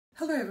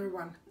Hello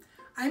everyone,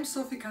 I'm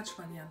Sofi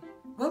Khachmanyan.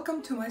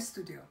 Welcome to my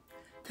studio.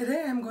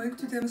 Today I'm going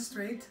to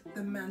demonstrate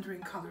the Mandarin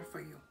color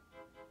for you.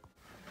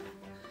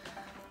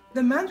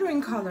 The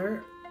Mandarin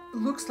color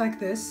looks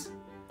like this.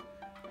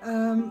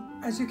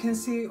 As you can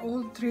see,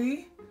 all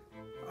three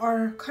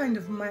are kind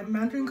of my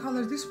Mandarin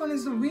color. This one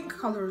is the wing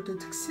color, the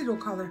tuxedo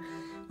color,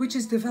 which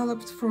is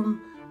developed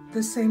from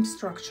the same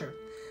structure.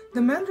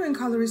 The Mandarin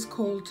color is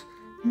called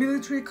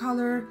military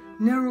color,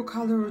 narrow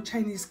color, or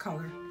Chinese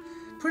color.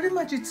 Pretty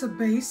much it's a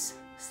base,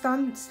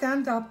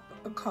 stand-up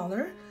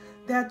color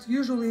that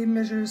usually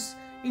measures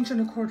 1.25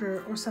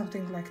 inches or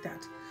something like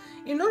that.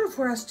 In order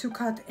for us to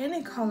cut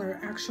any color,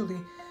 actually,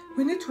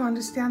 we need to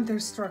understand their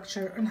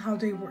structure and how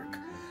they work.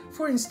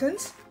 For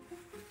instance,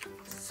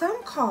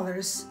 some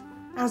colors,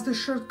 as the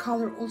shirt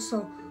color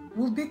also,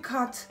 will be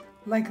cut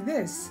like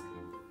this.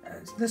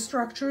 The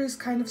structure is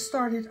kind of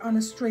started on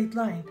a straight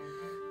line.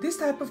 These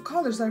type of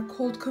colors are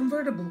called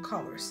convertible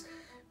colors,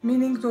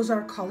 meaning those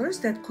are colors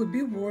that could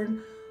be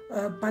worn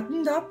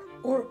buttoned up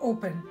or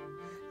open.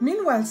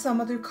 Meanwhile,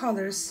 some other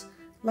colors,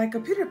 like a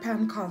Peter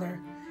Pan color,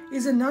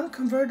 is a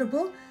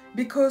non-convertible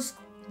because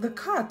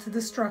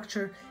the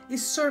structure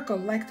is circle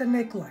like the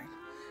neckline.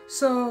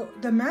 So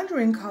the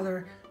Mandarin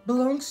color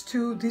belongs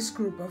to this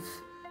group of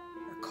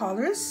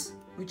colors,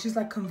 which is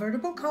like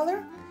convertible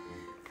color,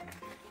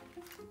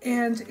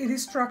 and it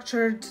is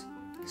structured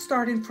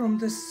starting from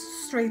the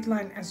straight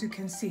line, as you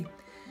can see.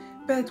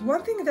 But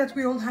one thing that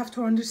we all have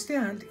to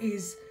understand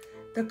is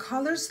the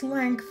color's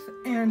length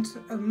and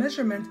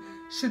measurement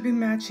should be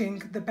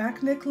matching the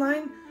back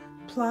neckline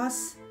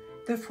plus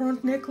the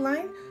front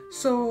neckline.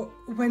 So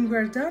when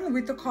we're done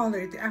with the collar,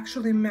 it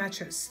actually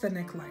matches the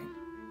neckline.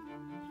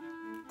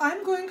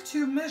 I'm going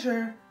to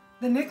measure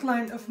the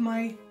neckline of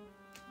my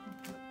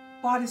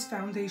bodice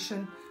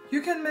foundation. You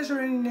can measure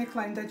any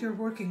neckline that you're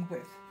working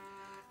with.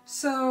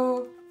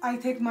 So I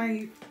take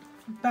my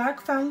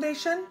back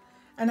foundation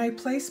and I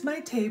place my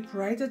tape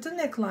right at the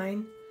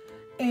neckline,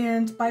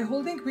 and by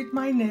holding with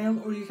my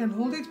nail, or you can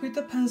hold it with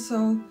a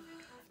pencil,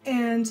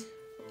 and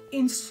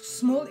in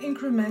small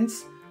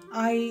increments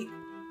I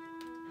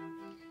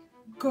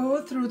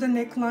go through the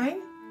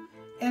neckline,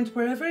 and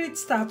wherever it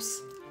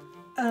stops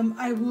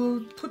I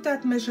will put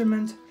that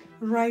measurement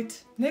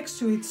right next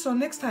to it, so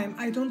next time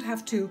I don't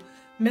have to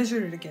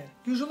measure it again.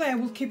 Usually I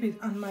will keep it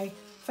on my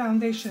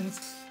foundations,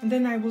 and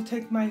then I will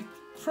take my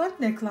front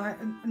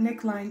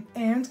neckline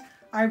and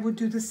I would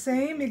do the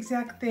same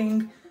exact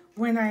thing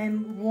when I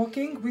am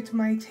walking with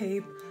my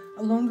tape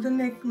along the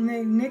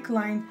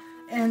neckline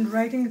and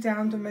writing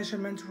down the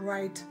measurement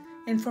right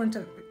in front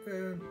of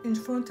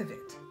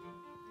it.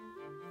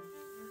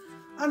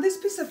 On this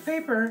piece of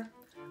paper,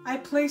 I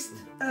placed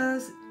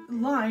a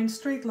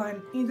straight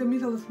line in the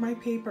middle of my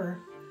paper,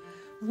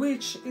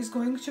 which is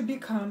going to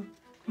become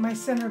my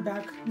center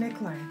back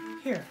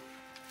neckline here.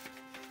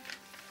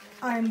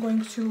 I am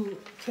going to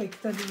take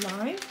the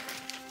line,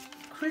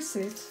 crease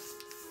it,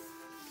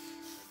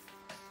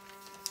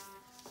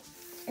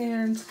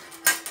 and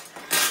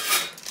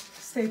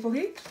staple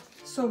it,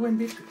 so when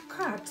we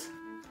cut,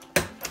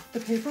 the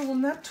paper will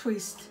not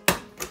twist.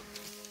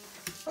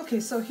 Okay,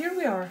 so here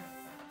we are.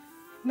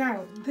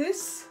 Now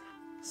this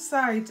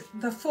side,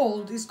 the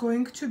fold, is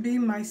going to be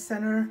my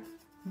center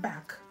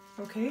back.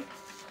 Okay,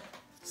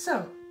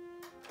 so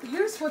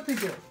here's what we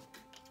do.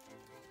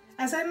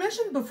 As I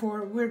mentioned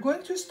before, we're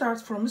going to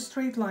start from a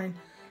straight line.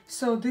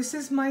 So this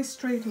is my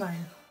straight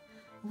line,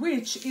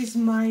 which is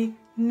my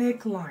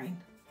neckline.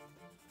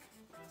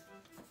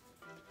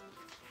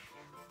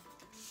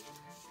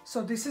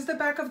 So this is the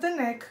back of the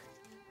neck,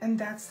 and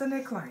that's the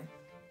neckline.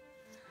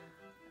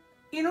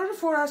 In order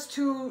for us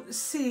to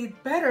see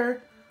it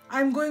better,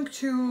 I'm going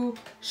to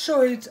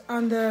show it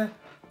on the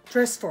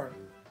dress form.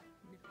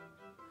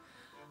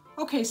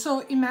 Okay, so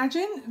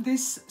imagine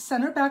this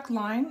center back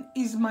line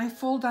is my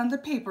fold on the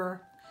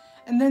paper,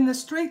 and then the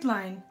straight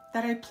line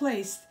that I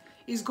placed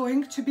is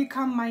going to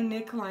become my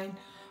neckline,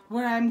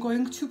 where I'm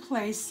going to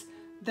place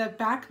the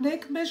back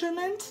neck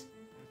measurement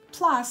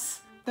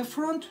plus the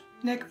front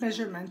neck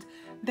measurement.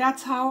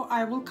 That's how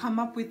I will come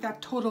up with that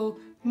total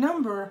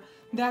number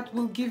that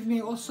will give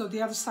me also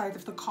the other side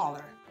of the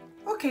collar.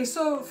 Okay,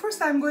 so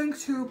first I'm going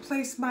to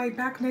place my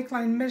back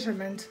neckline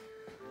measurement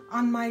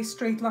on my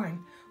straight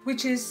line,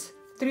 which is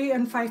 3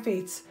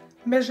 5/8.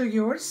 Measure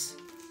yours,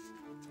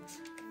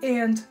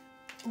 and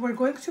we're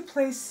going to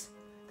place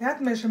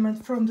that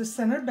measurement from the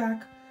center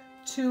back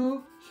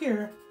to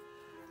here.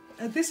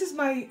 This is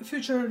my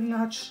future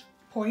notch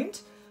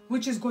point,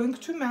 which is going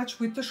to match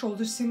with the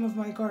shoulder seam of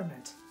my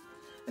garment.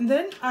 And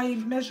then I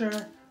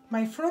measure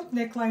my front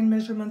neckline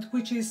measurement,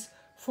 which is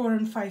 4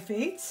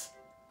 5/8.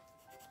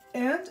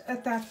 And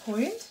at that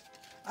point,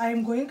 I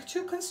am going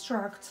to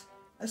construct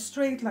a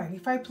straight line.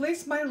 If I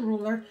place my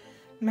ruler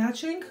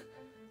matching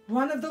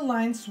one of the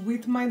lines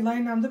with my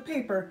line on the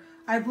paper,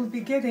 I will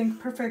be getting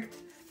perfect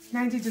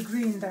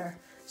 90-degree in there.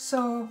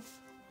 So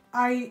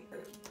I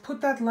put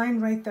that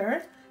line right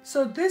there.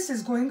 So this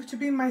is going to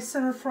be my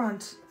center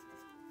front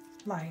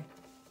line.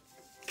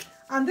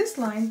 On this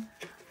line,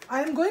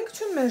 I'm going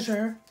to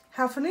measure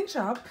 1/2 inch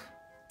up,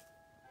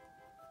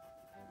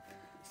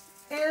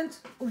 and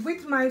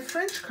with my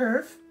French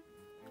curve,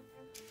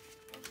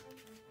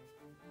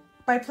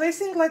 by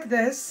placing like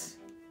this,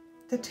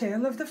 the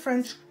tail of the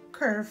French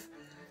curve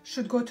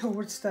should go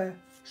towards the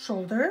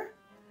shoulder,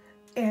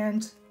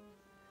 and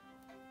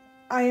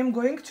I am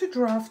going to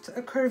draft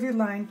a curvy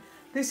line.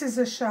 This is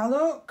a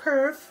shallow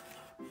curve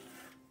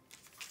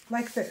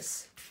like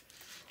this.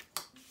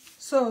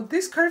 So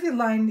this curvy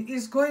line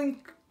is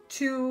going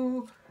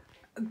to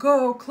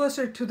go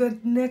closer to the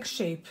neck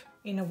shape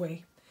in a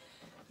way.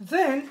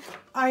 Then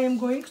I am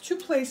going to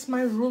place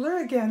my ruler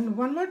again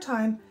one more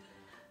time,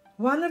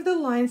 one of the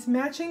lines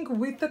matching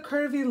with the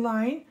curvy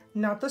line,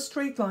 not the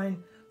straight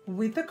line,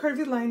 with the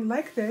curvy line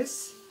like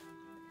this,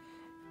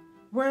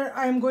 where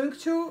I'm going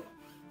to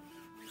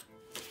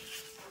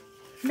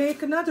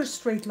make another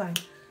straight line.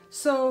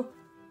 So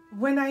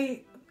when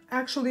I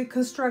actually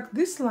construct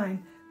this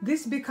line,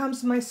 this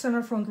becomes my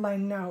center front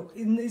line now.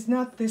 It's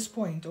not this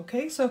point,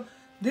 okay? So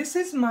this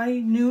is my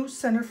new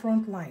center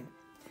front line.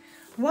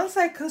 Once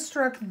I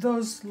construct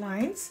those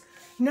lines,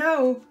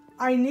 now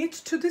I need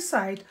to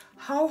decide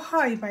how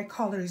high my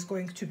collar is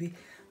going to be.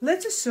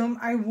 Let's assume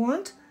I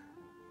want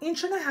 1.5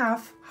 inches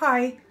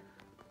high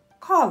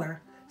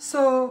collar.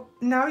 So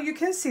now you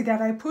can see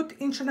that I put 1.5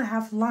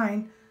 inch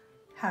line,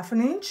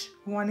 1/2 inch,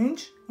 1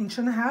 inch,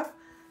 1.5 inch,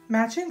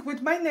 matching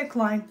with my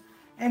neckline,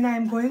 and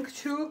I'm going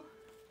to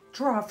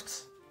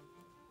draft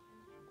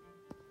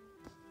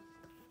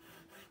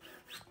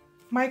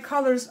my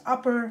collar's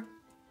upper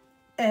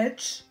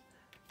edge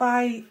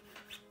by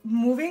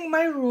moving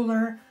my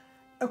ruler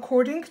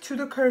according to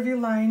the curvy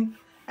line.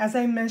 As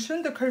I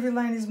mentioned, the curvy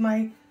line is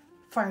my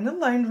final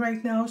line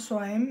right now, so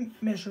I am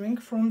measuring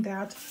from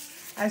that.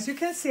 As you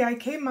can see, I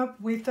came up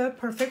with a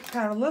perfect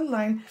parallel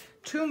line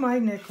to my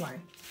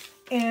neckline,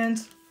 and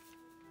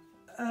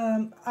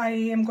I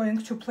am going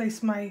to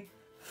place my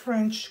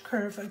French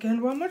curve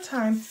again one more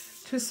time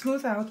to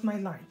smooth out my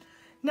line.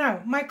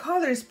 Now my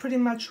collar is pretty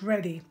much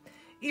ready.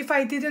 If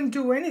I didn't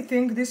do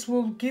anything, this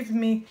will give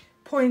me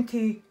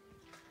pointy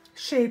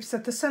shapes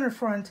at the center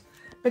front,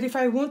 but if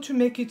I want to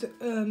make it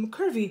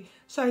curvy,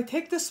 so I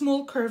take the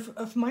small curve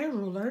of my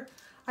ruler,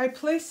 I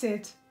place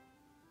it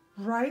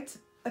right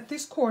at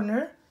this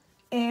corner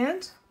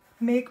and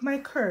make my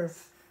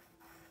curve.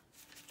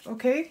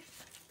 Okay,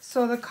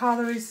 so the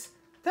collar is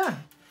done.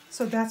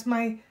 So that's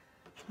my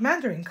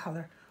Mandarin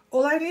collar.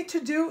 All I need to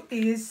do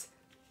is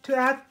to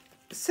add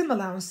seam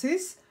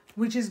allowances,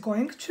 which is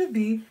going to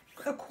be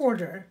a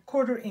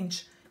quarter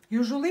inch.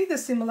 Usually the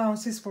seam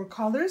allowances for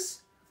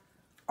collars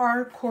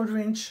are 1/4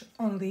 inch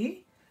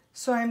only,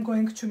 so I'm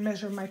going to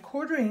measure my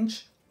 1/4 inch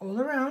all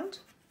around.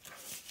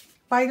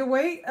 By the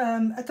way,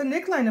 at the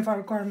neckline of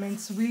our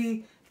garments,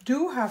 we do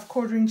have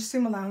 1/4 inch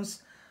seam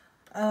allowance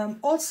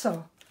also.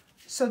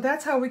 So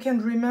that's how we can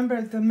remember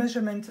the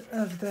measurement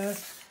of the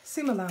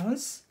seam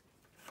allowance.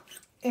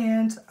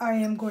 And I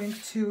am going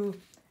to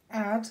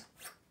add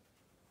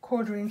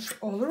 1/4 inch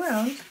all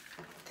around,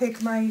 take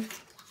my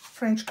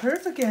French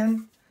curve again,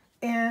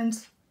 and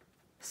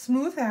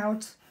smooth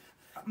out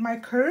my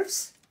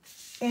curves,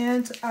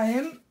 and I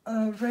am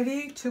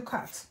ready to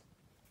cut.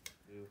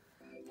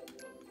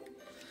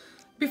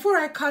 Before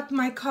I cut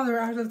my collar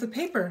out of the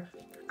paper,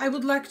 I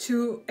would like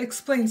to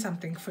explain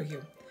something for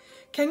you.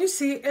 Can you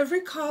see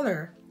every collar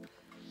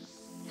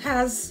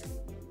has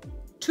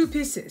 2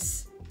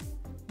 pieces?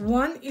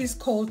 One is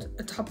called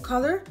a top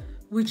collar,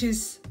 which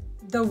is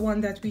the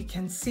one that we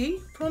can see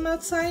from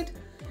outside,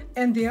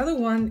 and the other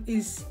one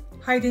is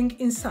hiding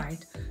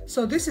inside.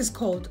 So this is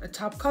called a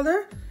top collar,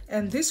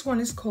 and this one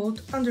is called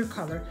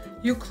undercollar.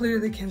 You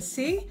clearly can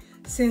see,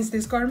 since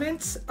this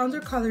garment's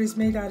undercollar is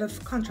made out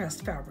of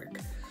contrast fabric.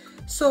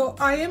 So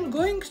I am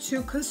going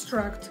to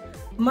construct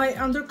my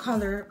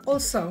undercollar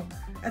also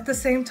at the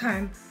same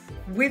time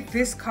with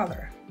this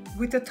color,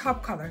 with the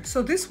top color.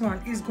 So this one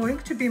is going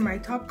to be my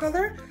top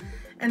color,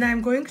 and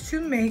I'm going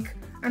to make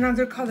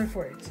another color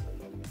for it.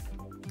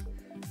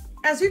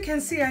 As you can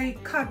see, I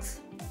cut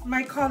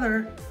my collar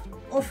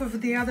off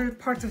of the other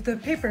part of the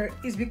paper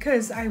is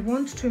because I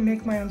want to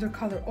make my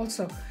undercolor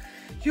also.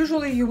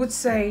 Usually you would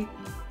say,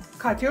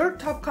 cut your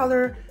top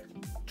color,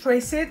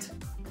 trace it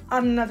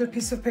on another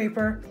piece of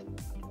paper,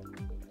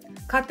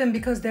 cut them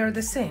because they're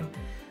the same.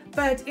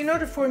 But in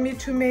order for me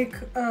to make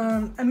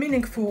a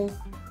meaningful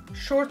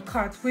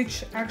shortcut,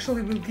 which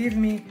actually will give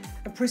me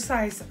a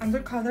precise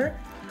undercolor,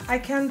 I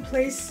can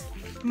place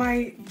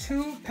my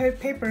 2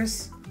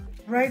 papers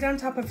right on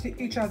top of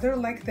each other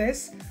like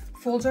this.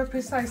 Folds are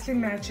precisely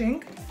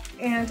matching,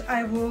 and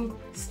I will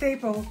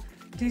staple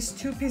these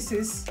 2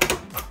 pieces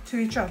to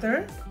each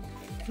other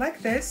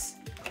like this,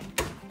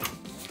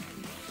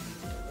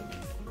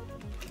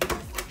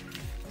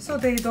 so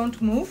they don't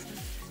move.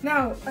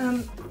 Now,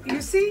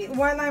 you see,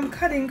 while I'm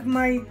cutting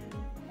my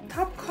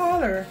top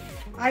collar,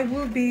 I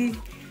will be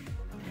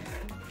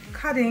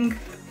cutting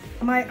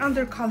my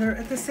undercollar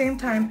at the same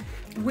time,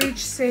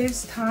 which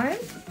saves time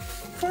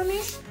for me,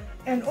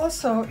 and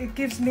also it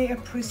gives me a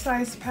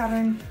precise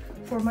pattern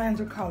for my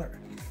undercollar.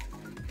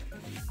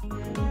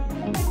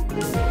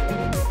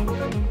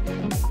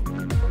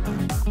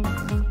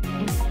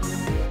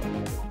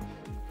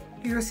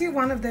 see,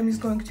 one of them is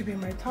going to be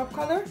my top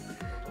color.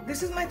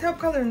 This is my top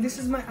color and this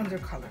is my under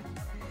color.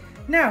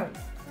 Now,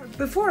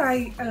 before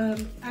I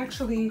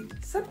actually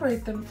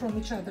separate them from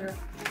each other,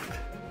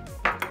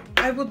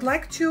 I would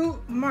like to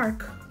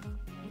mark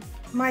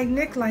my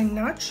neckline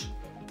notch,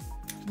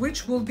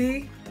 which will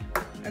be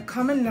a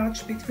common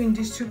notch between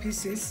these two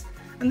pieces,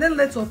 and then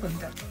let's open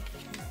them.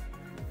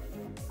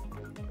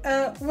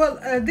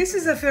 This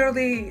is a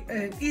fairly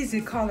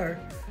easy color.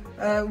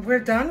 We're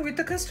done with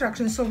the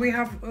construction, so we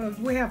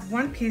have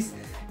one piece.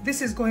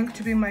 This is going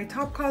to be my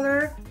top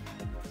color,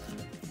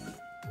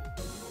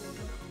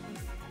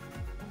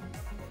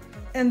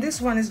 and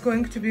this one is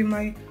going to be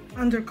my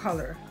under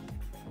color.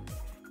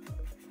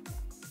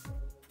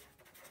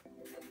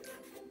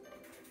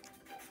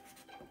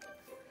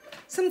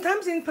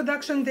 Sometimes in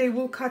production they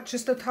will cut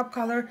just the top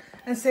color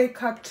and say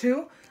cut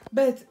 2,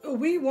 but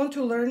we want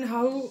to learn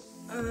how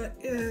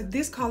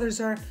these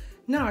colors are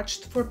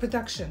notched for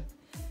production.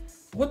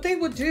 What they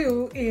would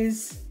do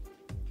is,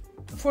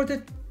 for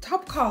the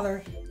top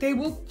color, they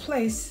will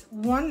place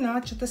one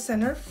notch at the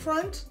center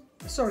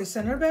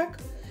back,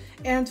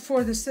 and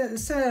for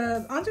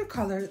the under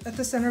color at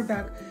the center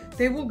back,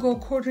 they will go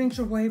 1/4 inch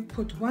away,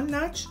 put one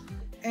notch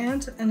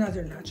and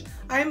another notch.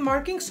 I am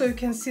marking so you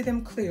can see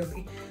them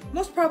clearly.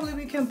 Most probably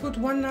we can put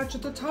one notch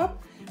at the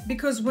top,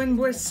 because when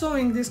we're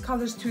sewing these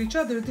colors to each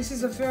other, this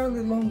is a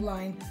fairly long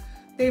line.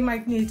 They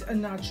might need a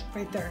notch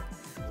right there,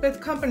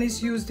 but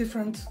companies use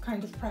different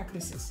kind of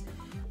practices.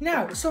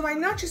 Now, so my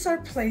notches are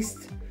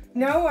placed.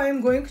 Now I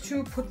am going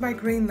to put my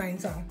grain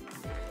lines on.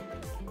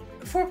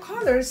 For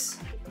colors,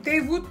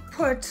 they would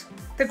put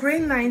the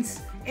grain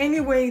lines any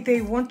way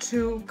they want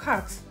to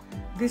cut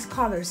these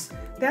colors.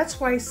 That's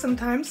why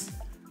sometimes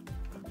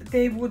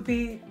they would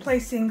be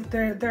placing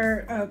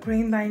their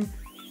grain line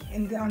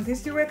on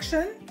this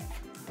direction,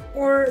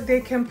 or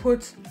they can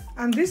put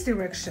on this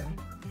direction,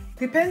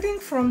 depending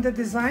from the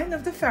design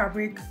of the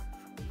fabric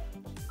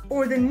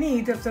or the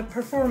need of the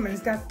performance,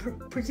 that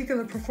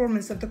particular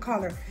performance of the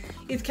color.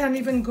 It can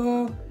even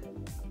go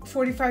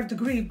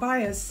 45-degree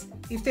bias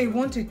if they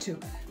wanted to.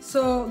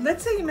 So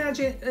let's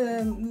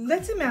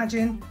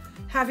imagine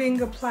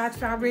having a plaid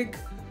fabric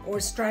or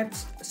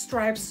stripes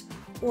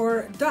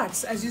or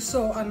dots, as you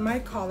saw on my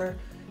collar.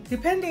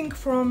 Depending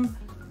from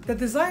the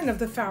design of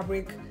the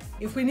fabric,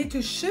 if we need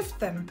to shift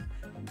them,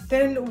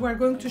 then we're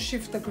going to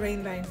shift the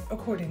grain line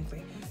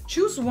accordingly.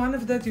 Choose one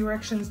of the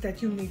directions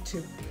that you need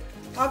to.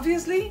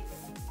 Obviously,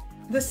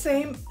 the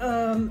same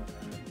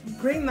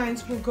grain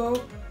lines will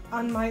go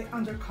on my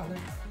undercolor.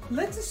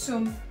 Let's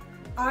assume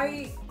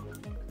I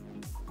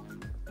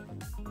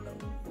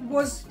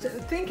was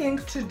thinking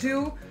to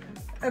do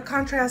a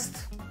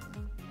contrast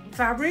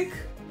fabric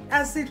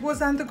as it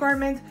was on the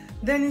garment.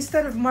 Then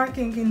instead of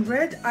marking in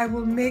red, I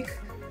will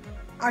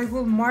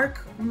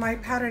mark my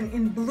pattern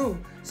in blue,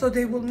 so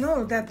they will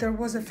know that there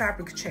was a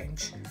fabric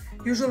change.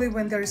 Usually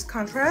when there is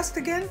contrast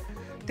again,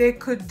 they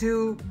could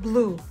do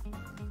blue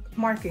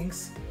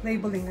markings,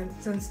 labeling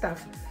and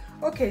stuff.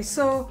 Okay,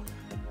 so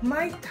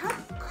my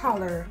top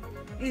color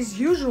is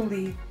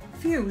usually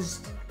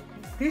fused.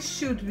 This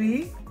should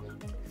be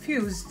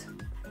fused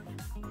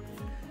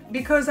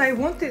because I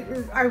want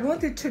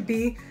it to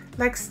be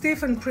like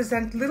stiff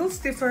and little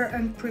stiffer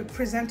and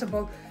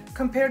presentable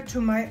compared to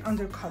my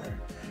undercolor.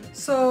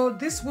 So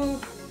this will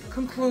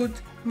conclude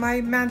my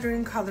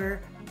Mandarin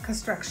color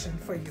construction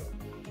for you.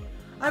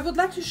 I would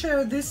like to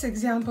share this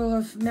example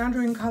of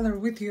Mandarin color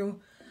with you,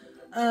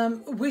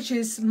 which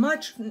is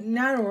much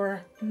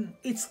narrower.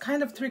 It's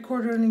kind of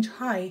 3/4 inch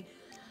high,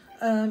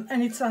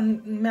 and it's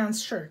on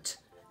man's shirt.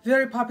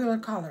 Very popular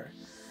color.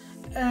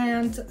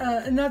 And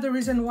another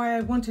reason why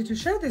I wanted to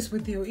share this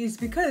with you is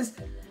because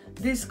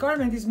this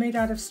garment is made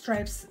out of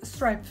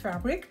striped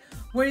fabric,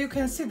 where you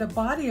can see the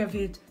body of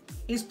it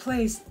is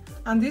placed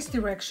on this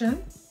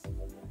direction.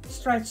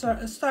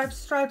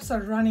 Stripes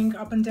are running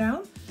up and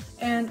down,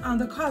 and on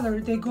the collar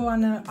they go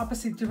on an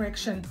opposite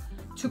direction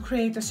to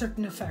create a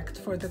certain effect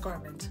for the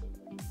garment.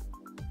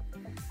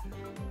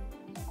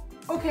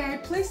 Okay, I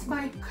placed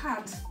my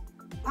cut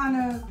on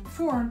a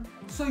form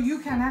so you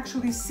can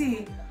actually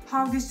see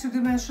how this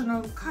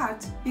two-dimensional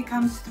cut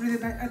becomes a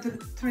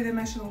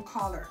three-dimensional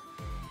collar.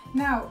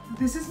 Now,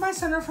 this is my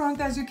center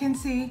front, as you can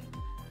see.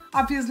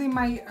 Obviously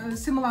my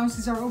seam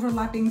allowances are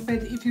overlapping,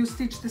 but if you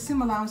stitch the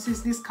seam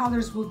allowances, these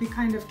colors will be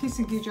kind of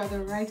kissing each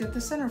other right at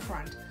the center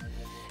front.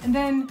 And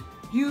then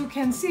you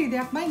can see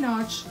that my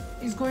notch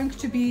is going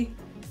to be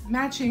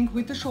matching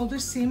with the shoulder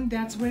seam.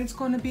 That's where it's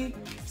going to be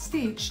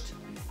stitched.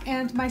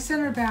 And my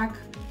center back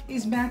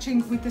is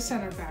matching with the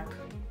center back.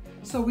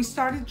 So we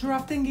started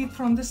drafting it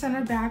from the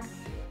center back,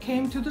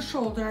 came to the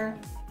shoulder,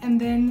 and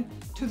then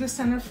to the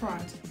center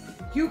front.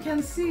 You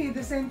can see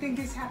the same thing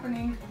is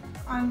happening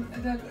on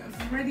the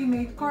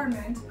ready-made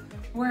garment,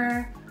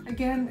 where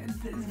again,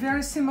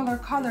 very similar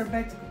color,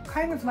 but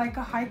kind of like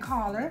a high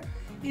collar,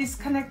 is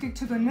connected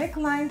to the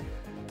neckline,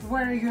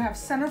 where you have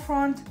center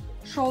front,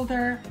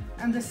 shoulder,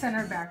 and the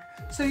center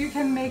back. So you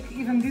can make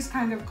even this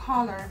kind of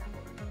collar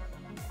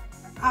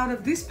out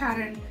of this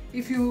pattern,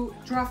 if you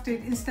draft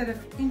it instead of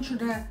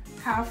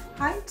 1.5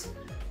 height,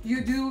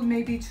 you do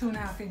maybe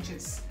 2.5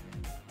 inches.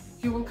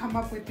 You will come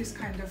up with this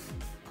kind of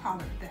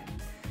collar then.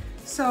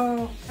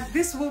 So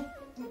this will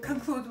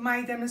conclude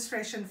my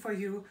demonstration for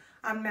you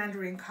on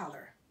Mandarin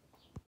collar.